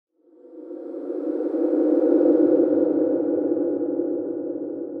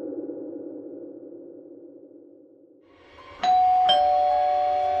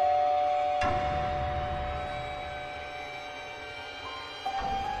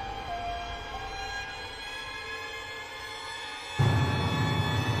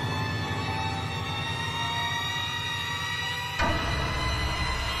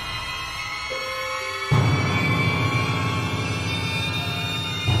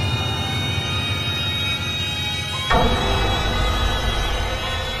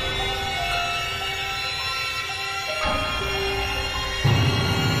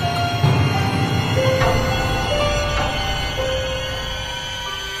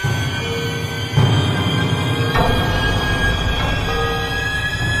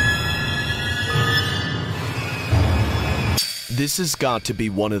This has got to be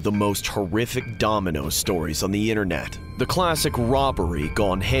one of the most horrific Domino's stories on the internet. The classic robbery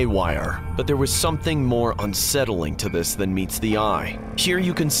gone haywire, but there was something more unsettling to this than meets the eye. Here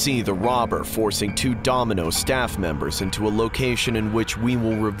you can see the robber forcing two Domino's staff members into a location in which we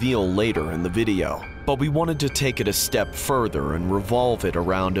will reveal later in the video. But we wanted to take it a step further and revolve it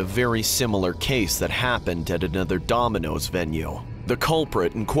around a very similar case that happened at another Domino's venue. The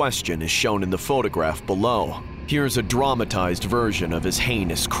culprit in question is shown in the photograph below. Here's a dramatized version of his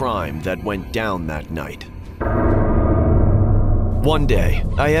heinous crime that went down that night. One day,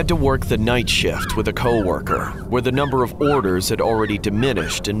 I had to work the night shift with a coworker, where the number of orders had already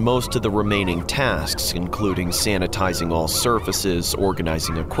diminished and most of the remaining tasks, including sanitizing all surfaces,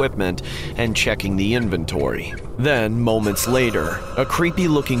 organizing equipment, and checking the inventory. Then, moments later, a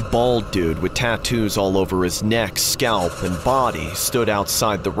creepy-looking bald dude with tattoos all over his neck, scalp, and body stood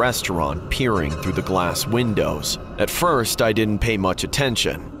outside the restaurant peering through the glass windows. At first, I didn't pay much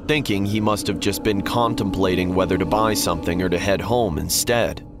attention, thinking he must have just been contemplating whether to buy something or to head home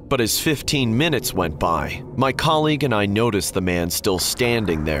instead. But as 15 minutes went by, my colleague and I noticed the man still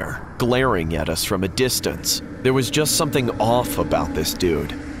standing there, glaring at us from a distance. There was just something off about this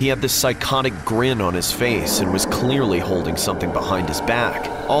dude. He had this psychotic grin on his face and was clearly holding something behind his back.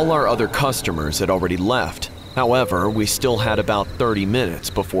 All our other customers had already left. However, we still had about 30 minutes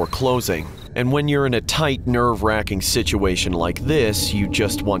before closing. And when you're in a tight, nerve-wracking situation like this, you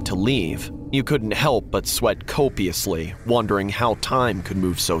just want to leave. You couldn't help but sweat copiously, wondering how time could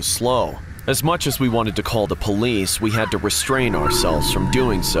move so slow. As much as we wanted to call the police, we had to restrain ourselves from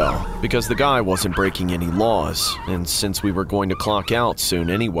doing so, because the guy wasn't breaking any laws, and since we were going to clock out soon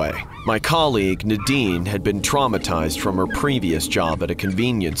anyway. My colleague, Nadine, had been traumatized from her previous job at a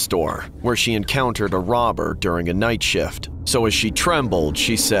convenience store, where she encountered a robber during a night shift. So as she trembled,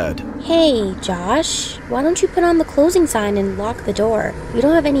 she said, "Hey, Josh, why don't you put on the closing sign and lock the door? We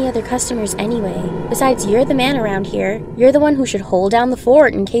don't have any other customers anyway. Besides, you're the man around here. You're the one who should hold down the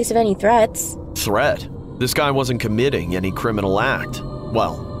fort in case of any threats." Threat? This guy wasn't committing any criminal act.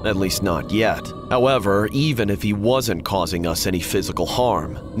 Well, at least not yet. However, even if he wasn't causing us any physical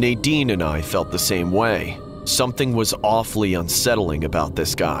harm, Nadine and I felt the same way. Something was awfully unsettling about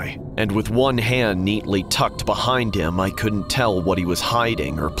this guy, and with one hand neatly tucked behind him, I couldn't tell what he was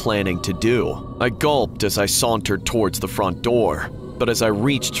hiding or planning to do. I gulped as I sauntered towards the front door, but as I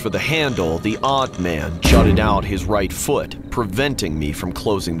reached for the handle, the odd man jutted out his right foot, preventing me from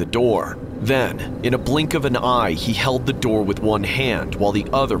closing the door. Then, in a blink of an eye, he held the door with one hand while the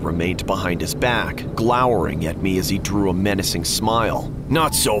other remained behind his back, glowering at me as he drew a menacing smile.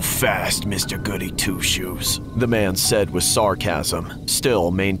 "Not so fast, Mr. Goody Two-Shoes," the man said with sarcasm,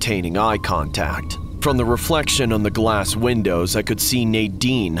 still maintaining eye contact. From the reflection on the glass windows, I could see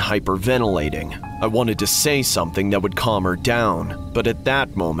Nadine hyperventilating. I wanted to say something that would calm her down, but at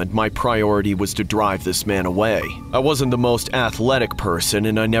that moment, my priority was to drive this man away. I wasn't the most athletic person,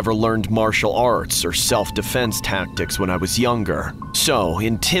 and I never learned martial arts or self-defense tactics when I was younger, so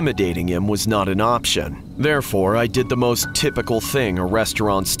intimidating him was not an option. Therefore, I did the most typical thing a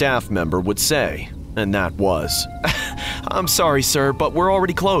restaurant staff member would say, and that was, "I'm sorry, sir, but we're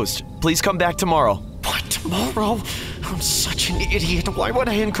already closed. Please come back tomorrow." What, tomorrow? I'm such an idiot. Why would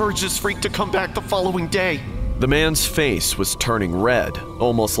I encourage this freak to come back the following day? The man's face was turning red,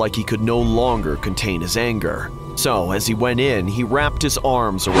 almost like he could no longer contain his anger. So, as he went in, he wrapped his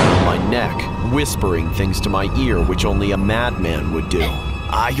arms around my neck, whispering things to my ear which only a madman would do.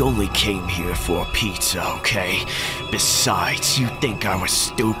 "I only came here for a pizza, okay? Besides, you think I was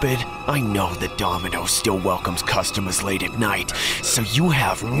stupid? I know that Domino's still welcomes customers late at night, so you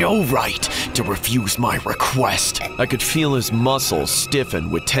have no right to refuse my request." I could feel his muscles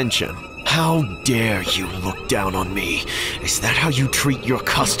stiffen with tension. "How dare you look down on me? Is that how you treat your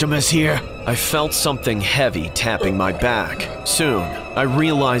customers here?" I felt something heavy tapping my back. Soon, I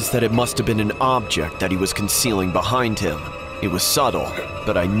realized that it must have been an object that he was concealing behind him. It was subtle,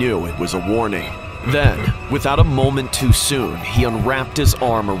 but I knew it was a warning. Then, without a moment too soon, he unwrapped his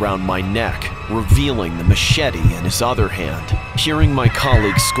arm around my neck, revealing the machete in his other hand. Hearing my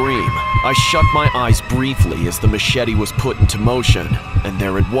colleague scream, I shut my eyes briefly as the machete was put into motion, and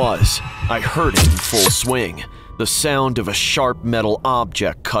there it was. I heard it in full swing, the sound of a sharp metal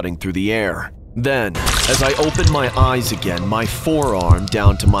object cutting through the air. Then, as I opened my eyes again, my forearm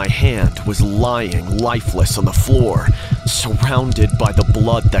down to my hand was lying lifeless on the floor, surrounded by the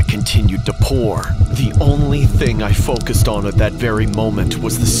blood that continued to pour. The only thing I focused on at that very moment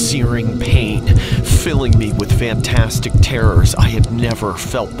was the searing pain, filling me with fantastic terrors I had never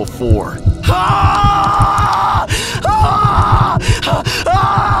felt before. Ah! Ah!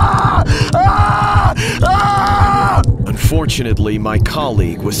 Ah! Ah! Ah! Fortunately, my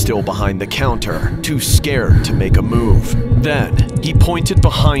colleague was still behind the counter, too scared to make a move. Then, he pointed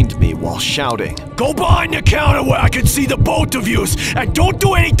behind me while shouting, "Go behind the counter where I can see the both of yous, and don't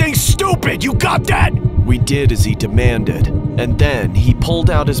do anything stupid, you got that?" We did as he demanded, and then he pulled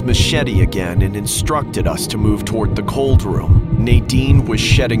out his machete again and instructed us to move toward the cold room. Nadine was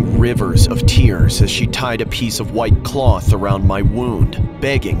shedding rivers of tears as she tied a piece of white cloth around my wound,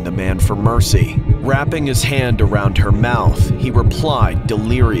 begging the man for mercy. Wrapping his hand around her mouth, he replied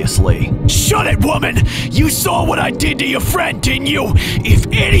deliriously, "Shut it, woman! You saw what I did to your friend, didn't you? If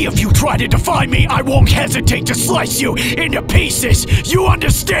any of you try to defy me, I won't hesitate to slice you into pieces! You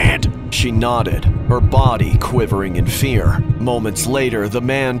understand?" She nodded, her body quivering in fear. Moments later, the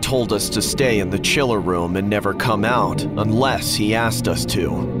man told us to stay in the chiller room and never come out unless he asked us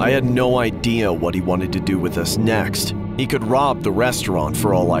to. I had no idea what he wanted to do with us next. He could rob the restaurant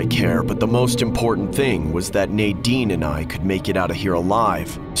for all I care, but the most important thing was that Nadine and I could make it out of here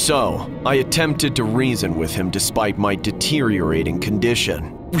alive. So, I attempted to reason with him despite my deteriorating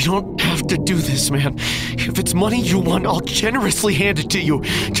condition. "We don't have to do this, man. If it's money you want, I'll generously hand it to you.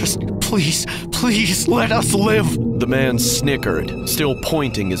 Just please, please let us live." The man snickered, still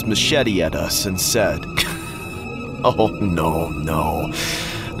pointing his machete at us, and said, "Oh, no.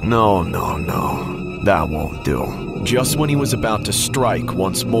 That won't do." Just when he was about to strike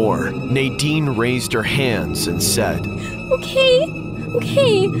once more, Nadine raised her hands and said,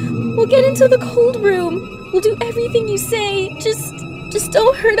 Okay. We'll get into the cold room. We'll do everything you say. Just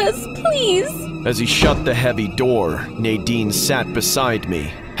don't hurt us, please." As he shut the heavy door, Nadine sat beside me,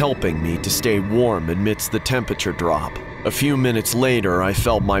 helping me to stay warm amidst the temperature drop. A few minutes later, I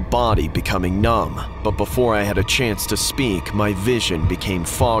felt my body becoming numb, but before I had a chance to speak, my vision became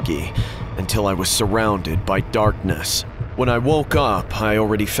foggy until I was surrounded by darkness. When I woke up, I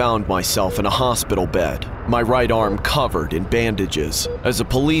already found myself in a hospital bed, my right arm covered in bandages. As the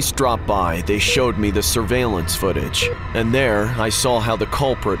police dropped by, they showed me the surveillance footage, and there I saw how the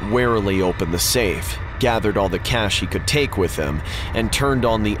culprit warily opened the safe, gathered all the cash he could take with him, and turned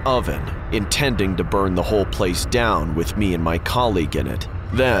on the oven, intending to burn the whole place down with me and my colleague in it.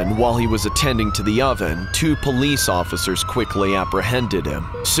 Then, while he was attending to the oven, 2 police officers quickly apprehended him.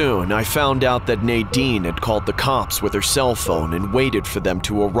 Soon, I found out that Nadine had called the cops with her cell phone and waited for them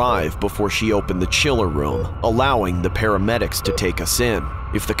to arrive before she opened the chiller room, allowing the paramedics to take us in.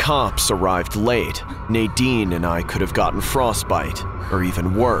 If the cops arrived late, Nadine and I could have gotten frostbite, or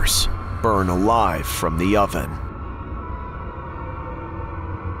even worse, burn alive from the oven.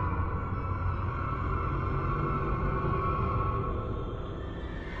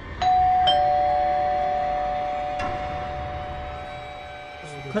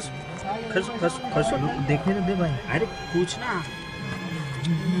 खस देखने दे भाई। अरे कुछ ना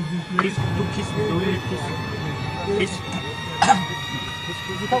खिस तू खिस 2 minute खिस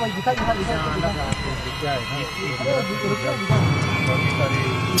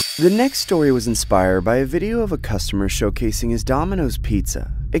The next story was inspired by a video of a customer showcasing his Domino's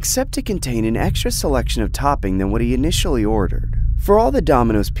pizza, except to contain an extra selection of topping than what he initially ordered. For all the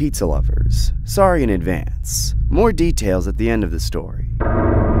Domino's pizza lovers, sorry in advance. More details at the end of the story.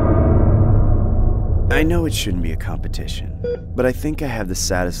 I know it shouldn't be a competition, but I think I have the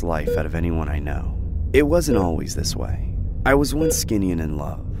saddest life out of anyone I know. It wasn't always this way. I was once skinny and in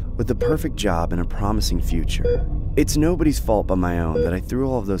love, with the perfect job and a promising future. It's nobody's fault but my own that I threw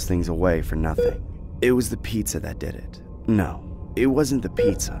all of those things away for nothing. It was the pizza that did it. No, it wasn't the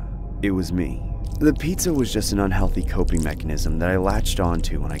pizza. It was me. The pizza was just an unhealthy coping mechanism that I latched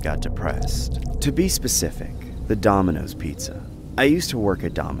onto when I got depressed. To be specific, the Domino's pizza. I used to work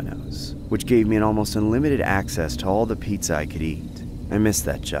at Domino's, which gave me an almost unlimited access to all the pizza I could eat. I missed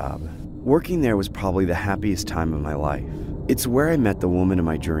that job. Working there was probably the happiest time of my life. It's where I met the woman of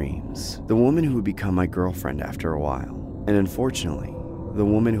my dreams, the woman who would become my girlfriend after a while, and unfortunately, the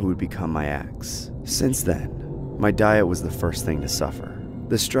woman who would become my ex. Since then, my diet was the first thing to suffer.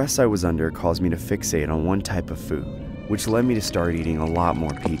 The stress I was under caused me to fixate on one type of food, which led me to start eating a lot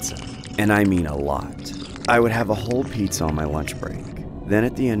more pizza. And I mean a lot. I would have a whole pizza on my lunch break. Then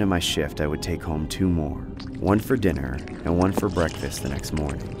at the end of my shift, I would take home 2 more, one for dinner and one for breakfast the next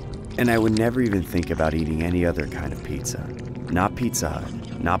morning. And I would never even think about eating any other kind of pizza. Not Pizza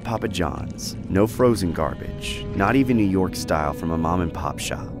Hut, not Papa John's, no frozen garbage, not even New York style from a mom and pop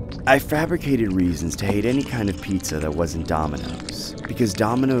shop. I fabricated reasons to hate any kind of pizza that wasn't Domino's, because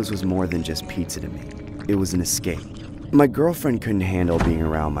Domino's was more than just pizza to me. It was an escape. My girlfriend couldn't handle being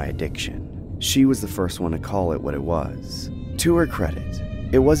around my addiction. She was the first one to call it what it was. To her credit,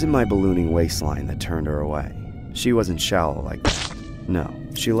 it wasn't my ballooning waistline that turned her away. She wasn't shallow like that. No,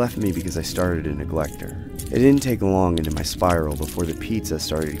 she left me because I started to neglect her. It didn't take long into my spiral before the pizza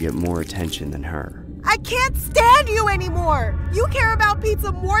started to get more attention than her. I can't stand you anymore! You care about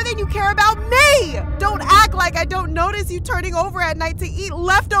pizza more than you care about me! Don't act like I don't notice you turning over at night to eat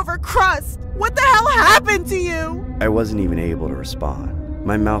leftover crust! What the hell happened to you? I wasn't even able to respond.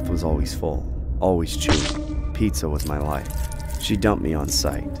 My mouth was always full, always chewing. Pizza was my life. She dumped me on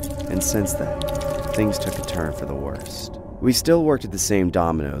sight, and since then, things took a turn for the worst. We still worked at the same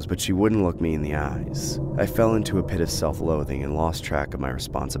Domino's, but she wouldn't look me in the eyes. I fell into a pit of self-loathing and lost track of my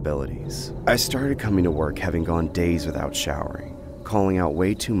responsibilities. I started coming to work having gone days without showering, calling out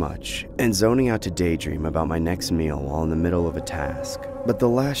way too much, and zoning out to daydream about my next meal while in the middle of a task. But the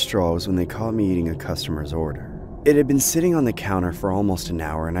last straw was when they caught me eating a customer's order. It had been sitting on the counter for almost an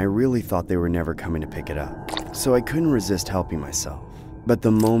hour, and I really thought they were never coming to pick it up, so I couldn't resist helping myself. But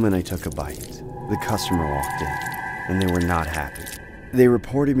the moment I took a bite, the customer walked in, and they were not happy. They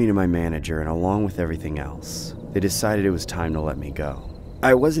reported me to my manager, and along with everything else, they decided it was time to let me go.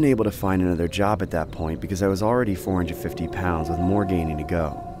 I wasn't able to find another job at that point because I was already 450 pounds with more gaining to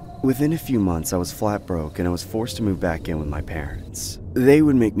go. Within a few months, I was flat broke and I was forced to move back in with my parents. They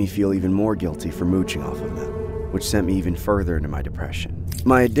would make me feel even more guilty for mooching off of them, which sent me even further into my depression.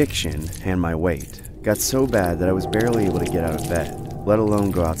 My addiction, and my weight, got so bad that I was barely able to get out of bed, let alone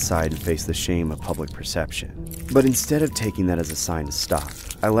go outside and face the shame of public perception. But instead of taking that as a sign to stop,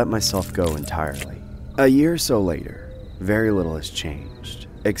 I let myself go entirely. A year or so later, very little has changed,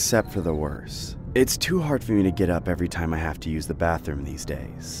 except for the worse. It's too hard for me to get up every time I have to use the bathroom these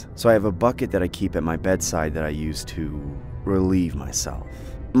days, so I have a bucket that I keep at my bedside that I use to relieve myself.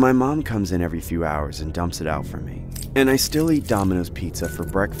 My mom comes in every few hours and dumps it out for me, and I still eat Domino's pizza for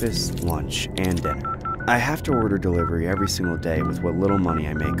breakfast, lunch, and dinner. I have to order delivery every single day with what little money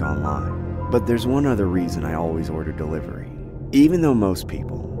I make online, but there's one other reason I always order delivery. Even though most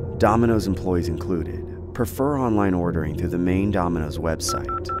people, Domino's employees included, prefer online ordering through the main Domino's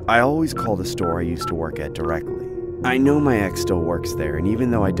website, I always call the store I used to work at directly. I know my ex still works there, and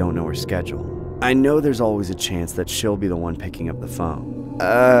even though I don't know her schedule, I know there's always a chance that she'll be the one picking up the phone.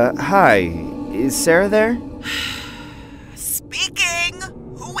 Hi, is Sarah there? Speaking!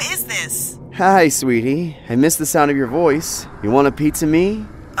 Who is this? Hi, sweetie. I missed the sound of your voice. You want a pizza me?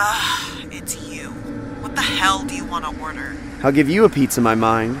 It's you. What the hell do you want to order? I'll give you a pizza, my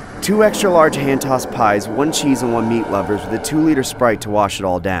mind. 2 extra large hand-tossed pies, 1 cheese and 1 meat lovers with a 2-liter Sprite to wash it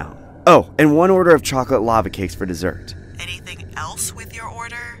all down. Oh, and 1 order of chocolate lava cakes for dessert. Anything else with your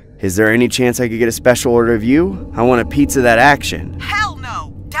order? Is there any chance I could get a special order of you? I want a pizza that action. Hell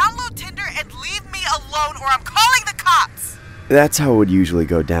no! Download Tinder and leave me alone or I'm calling the cops! That's how it would usually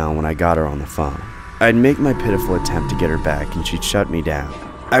go down when I got her on the phone. I'd make my pitiful attempt to get her back and she'd shut me down.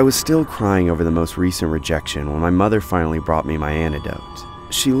 I was still crying over the most recent rejection when my mother finally brought me my antidote.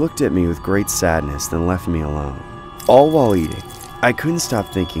 She looked at me with great sadness, then left me alone. All while eating, I couldn't stop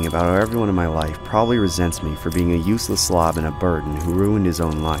thinking about how everyone in my life probably resents me for being a useless slob and a burden who ruined his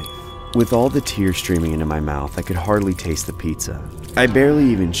own life. With all the tears streaming into my mouth, I could hardly taste the pizza. I barely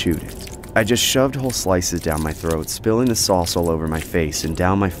even chewed it. I just shoved whole slices down my throat, spilling the sauce all over my face and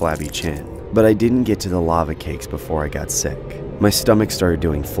down my flabby chin. But I didn't get to the lava cakes before I got sick. My stomach started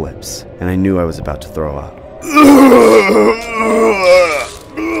doing flips, and I knew I was about to throw up.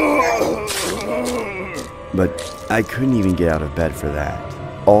 But I couldn't even get out of bed for that.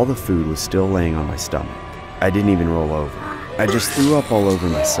 All the food was still laying on my stomach. I didn't even roll over. I just threw up all over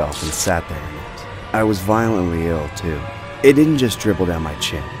myself and sat there in it. I was violently ill, too. It didn't just dribble down my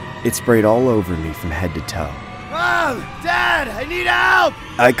chin. It sprayed all over me from head to toe. Mom! Dad! I need help!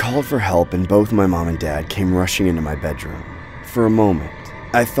 I called for help, and both my mom and dad came rushing into my bedroom. For a moment,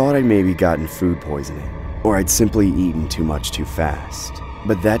 I thought I'd maybe gotten food poisoning, or I'd simply eaten too much too fast.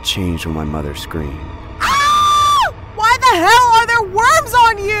 But that changed when my mother screamed. Ah! Why the hell are there worms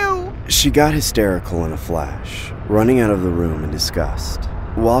on you? She got hysterical in a flash, running out of the room in disgust.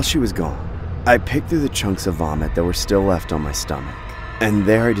 While she was gone, I picked through the chunks of vomit that were still left on my stomach, and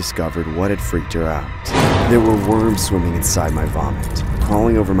there I discovered what had freaked her out. There were worms swimming inside my vomit,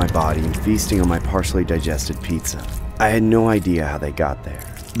 crawling over my body and feasting on my partially digested pizza. I had no idea how they got there,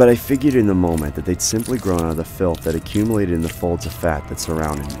 but I figured in the moment that they'd simply grown out of the filth that accumulated in the folds of fat that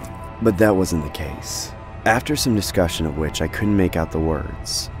surrounded me. But that wasn't the case. After some discussion of which I couldn't make out the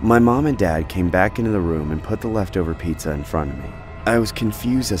words, my mom and dad came back into the room and put the leftover pizza in front of me. I was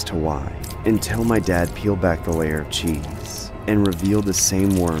confused as to why, until my dad peeled back the layer of cheese and revealed the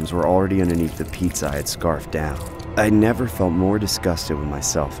same worms were already underneath the pizza I had scarfed down. I never felt more disgusted with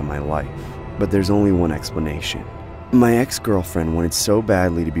myself in my life, but there's only one explanation. My ex-girlfriend wanted so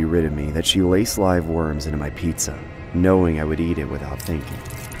badly to be rid of me that she laced live worms into my pizza. knowing I would eat it without thinking.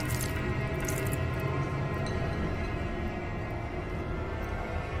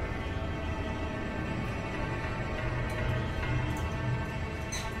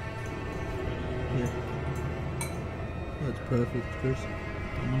 Yeah. That's perfect, Chris.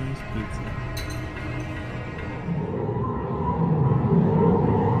 Domino's pizza.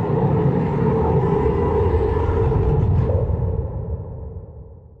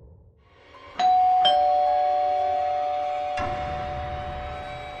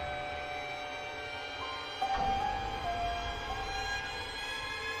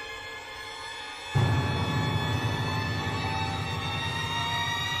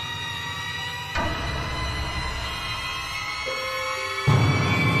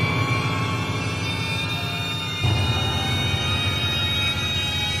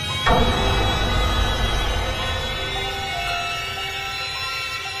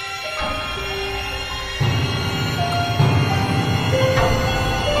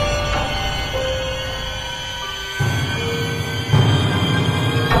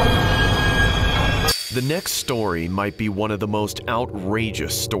 The next story might be one of the most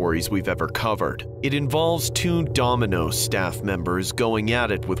outrageous stories we've ever covered. It involves two Domino's staff members going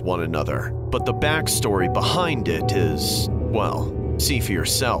at it with one another, but the backstory behind it is, well, see for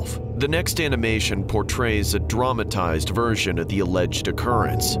yourself. The next animation portrays a dramatized version of the alleged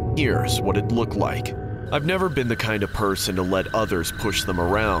occurrence. Here's what it looked like. I've never been the kind of person to let others push them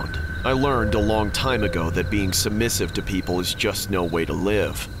around. I learned a long time ago that being submissive to people is just no way to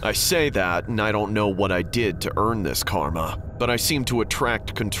live. I say that, and I don't know what I did to earn this karma, but I seem to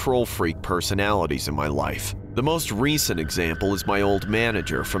attract control freak personalities in my life. The most recent example is my old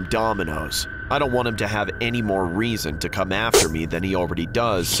manager from Domino's. I don't want him to have any more reason to come after me than he already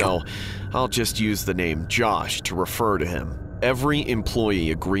does, so I'll just use the name Josh to refer to him. Every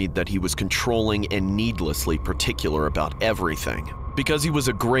employee agreed that he was controlling and needlessly particular about everything. Because he was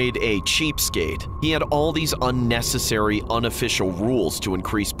a grade A cheapskate, he had all these unnecessary, unofficial rules to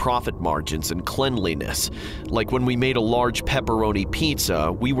increase profit margins and cleanliness. Like when we made a large pepperoni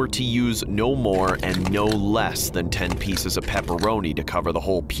pizza, we were to use no more and no less than 10 pieces of pepperoni to cover the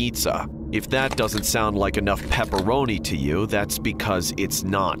whole pizza. If that doesn't sound like enough pepperoni to you, that's because it's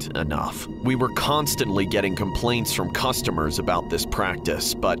not enough. We were constantly getting complaints from customers about this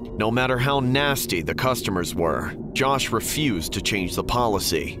practice, but no matter how nasty the customers were, Josh refused to change the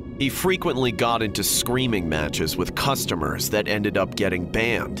policy. He frequently got into screaming matches with customers that ended up getting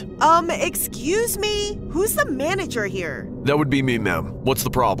banned. Excuse me? Who's the manager here? That would be me, ma'am. What's the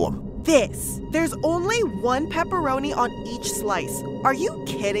problem? There's only one pepperoni on each slice. Are you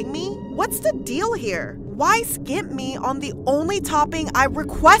kidding me? What's the deal here? Why skimp me on the only topping I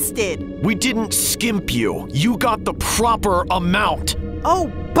requested? We didn't skimp you. You got the proper amount. Oh,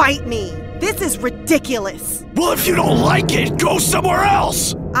 bite me. This is ridiculous. Well, if you don't like it, go somewhere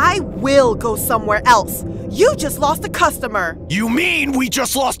else. I will go somewhere else. You just lost a customer. You mean we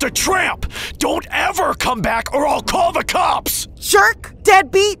just lost a tramp? Don't ever come back or I'll call the cops. Jerk,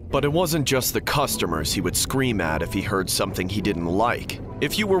 deadbeat. But it wasn't just the customers he would scream at if he heard something he didn't like.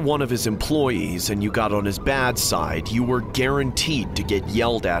 If you were one of his employees and you got on his bad side, you were guaranteed to get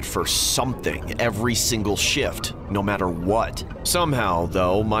yelled at for something every single shift, no matter what. Somehow,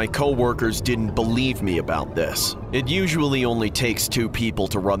 though, my coworkers didn't believe me about this. It usually only takes 2 people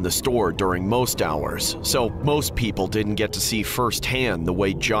to run the store during most hours, so most people didn't get to see firsthand the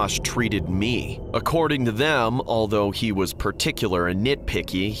way Josh treated me. According to them, although he was particular and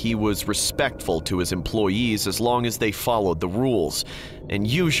nitpicky, he was respectful to his employees as long as they followed the rules, and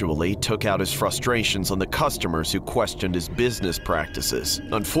usually took out his frustrations on the customers who questioned his business practices.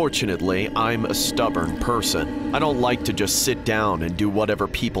 Unfortunately, I'm a stubborn person. I don't like to just sit down and do whatever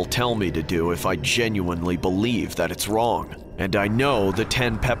people tell me to do if I genuinely believe that it's wrong. And I know the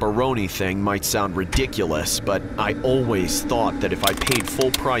 10 pepperoni thing might sound ridiculous, but I always thought that if I paid full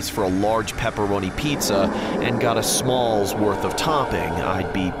price for a large pepperoni pizza and got a small's worth of topping,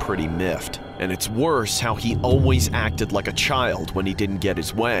 I'd be pretty miffed. And it's worse how he always acted like a child when he didn't get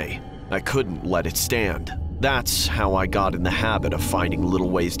his way. I couldn't let it stand. That's how I got in the habit of finding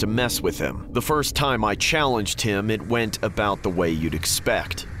little ways to mess with him. The first time I challenged him, it went about the way you'd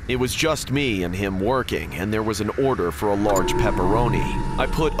expect. It was just me and him working, and there was an order for a large pepperoni. I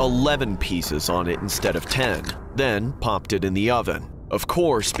put 11 pieces on it instead of 10, then popped it in the oven. Of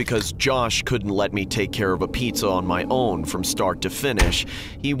course, because Josh couldn't let me take care of a pizza on my own from start to finish,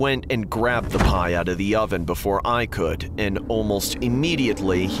 he went and grabbed the pie out of the oven before I could, and almost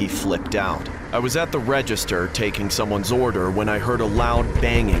immediately he flipped out. I was at the register taking someone's order when I heard a loud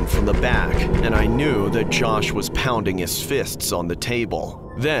banging from the back, and I knew that Josh was pounding his fists on the table.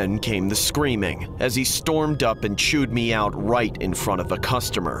 Then came the screaming as he stormed up and chewed me out right in front of the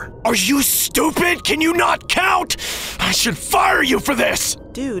customer. Are you stupid? Can you not count? I should fire you for this!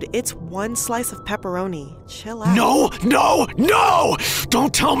 Dude, it's one slice of pepperoni. Chill out. No, no, no!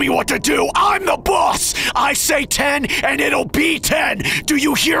 Don't tell me what to do! I'm the boss! I say 10 and it'll be 10! Do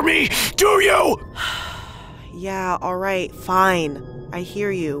you hear me? Do you? Yeah, alright, fine. I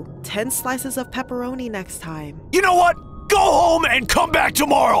hear you. 10 slices of pepperoni next time. You know what? Go home and come back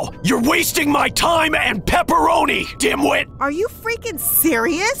tomorrow! You're wasting my time and pepperoni, dimwit! Are you freaking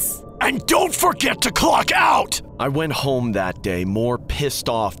serious? And don't forget to clock out! I went home that day more pissed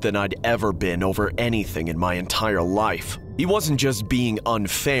off than I'd ever been over anything in my entire life. He wasn't just being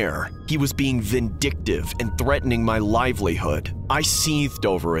unfair, he was being vindictive and threatening my livelihood. I seethed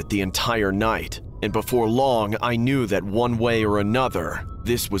over it the entire night, and before long, I knew that one way or another,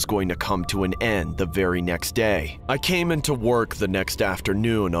 this was going to come to an end the very next day. I came into work the next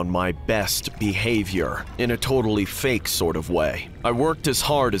afternoon on my best behavior, in a totally fake sort of way. I worked as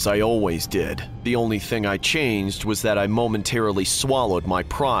hard as I always did. The only thing I changed was that I momentarily swallowed my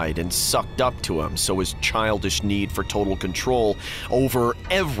pride and sucked up to him so his childish need for total control over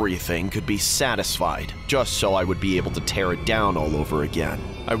everything could be satisfied, just so I would be able to tear it down all over again.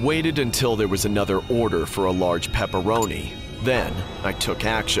 I waited until there was another order for a large pepperoni. Then, I took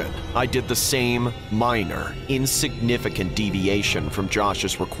action. I did the same minor, insignificant deviation from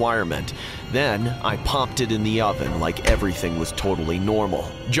Josh's requirement. Then, I popped it in the oven like everything was totally normal.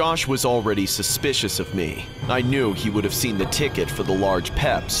 Josh was already suspicious of me. I knew he would have seen the ticket for the large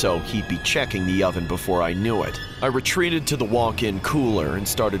pep, so he'd be checking the oven before I knew it. I retreated to the walk-in cooler and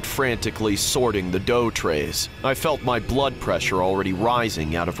started frantically sorting the dough trays. I felt my blood pressure already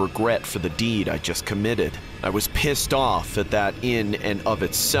rising out of regret for the deed I just committed. I was pissed off at that in and of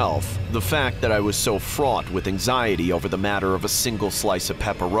itself, the fact that I was so fraught with anxiety over the matter of a single slice of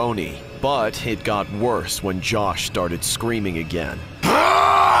pepperoni. But it got worse when Josh started screaming again.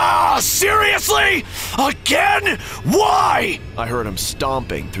 Ah! Seriously? Again? Why? I heard him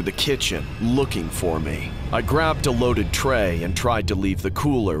stomping through the kitchen, looking for me. I grabbed a loaded tray and tried to leave the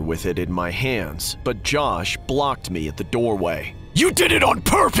cooler with it in my hands, but Josh blocked me at the doorway. You did it on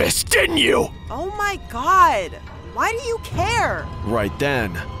purpose, didn't you? Oh my god. Why do you care? Right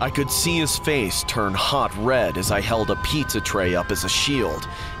then, I could see his face turn hot red as I held a pizza tray up as a shield,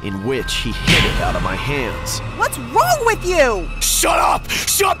 in which he hit it out of my hands. What's wrong with you? Shut up!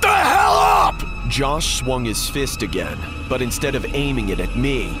 Shut the hell up! Josh swung his fist again, but instead of aiming it at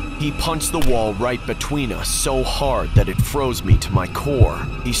me, he punched the wall right between us so hard that it froze me to my core.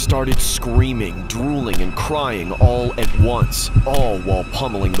 He started screaming, drooling, and crying all at once, all while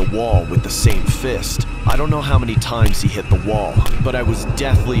pummeling the wall with the same fist. I don't know how many times he hit the wall, but I was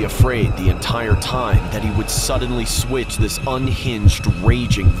deathly afraid the entire time that he would suddenly switch this unhinged,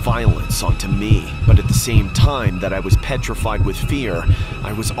 raging violence onto me. But at the same time that I was petrified with fear,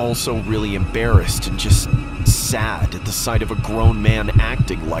 I was also really embarrassed and just sad at the sight of a grown man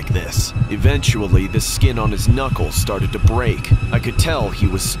acting like this. Eventually, the skin on his knuckles started to break. I could tell he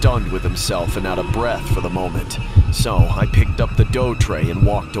was stunned with himself and out of breath for the moment. So I picked up the dough tray and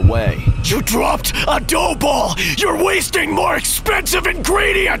walked away. You dropped a dough ball! You're wasting more expensive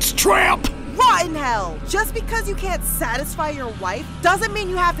ingredients, tramp! Rotten hell! Just because you can't satisfy your wife doesn't mean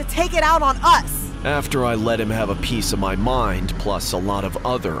you have to take it out on us! After I let him have a piece of my mind, plus a lot of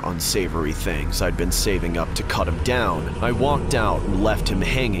other unsavory things I'd been saving up to cut him down, I walked out and left him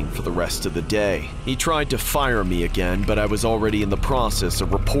hanging for the rest of the day. He tried to fire me again, but I was already in the process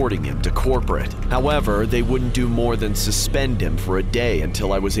of reporting him to corporate. However, they wouldn't do more than suspend him for a day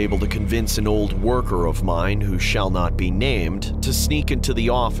until I was able to convince an old worker of mine, who shall not be named, to sneak into the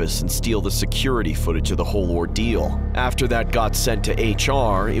office and steal the security footage of the whole ordeal. After that got sent to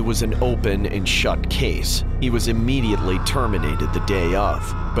HR, it was an open and shut case. He was immediately terminated the day of.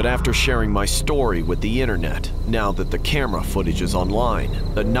 But after sharing my story with the internet, now that the camera footage is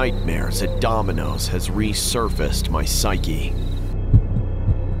online, the nightmares at Domino's has resurfaced my psyche.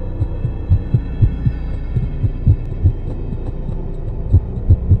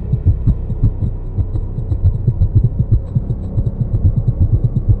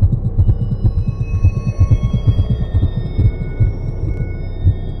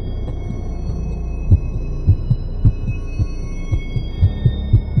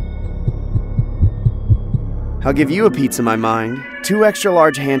 I'll give you a pizza, my mind. 2 extra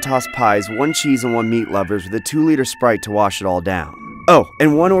large hand-tossed pies, 1 cheese and 1 meat lovers with a 2-liter Sprite to wash it all down. Oh,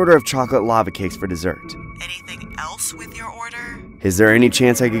 and 1 order of chocolate lava cakes for dessert. Anything else with your order? Is there any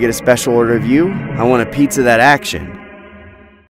chance I could get a special order of you? I want a pizza that action.